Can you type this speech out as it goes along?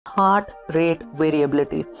heart rate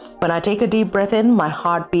variability. When I take a deep breath in, my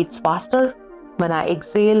heart beats faster. When I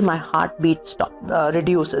exhale, my heartbeat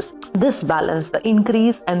reduces. This balance, the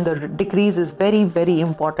increase and the decrease, is very, very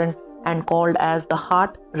important and called as the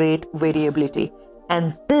heart rate variability.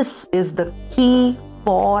 And this is the key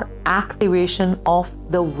for activation of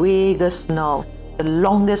the vagus nerve, the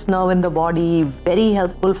longest nerve in the body, very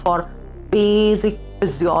helpful for basic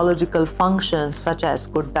physiological functions such as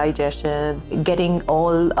good digestion, getting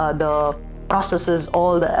all the processes,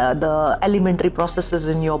 all the elementary processes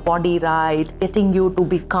in your body right, getting you to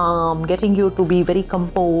be calm, getting you to be very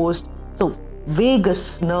composed. So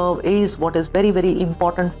vagus nerve is what is very, very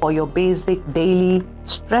important for your basic daily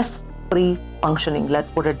stress-free functioning. Let's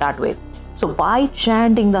put it that way. So by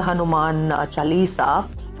chanting the Hanuman Chalisa,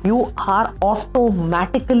 you are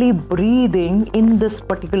automatically breathing in this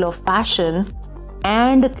particular fashion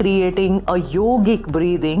and creating a yogic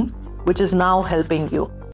breathing, which is now helping you.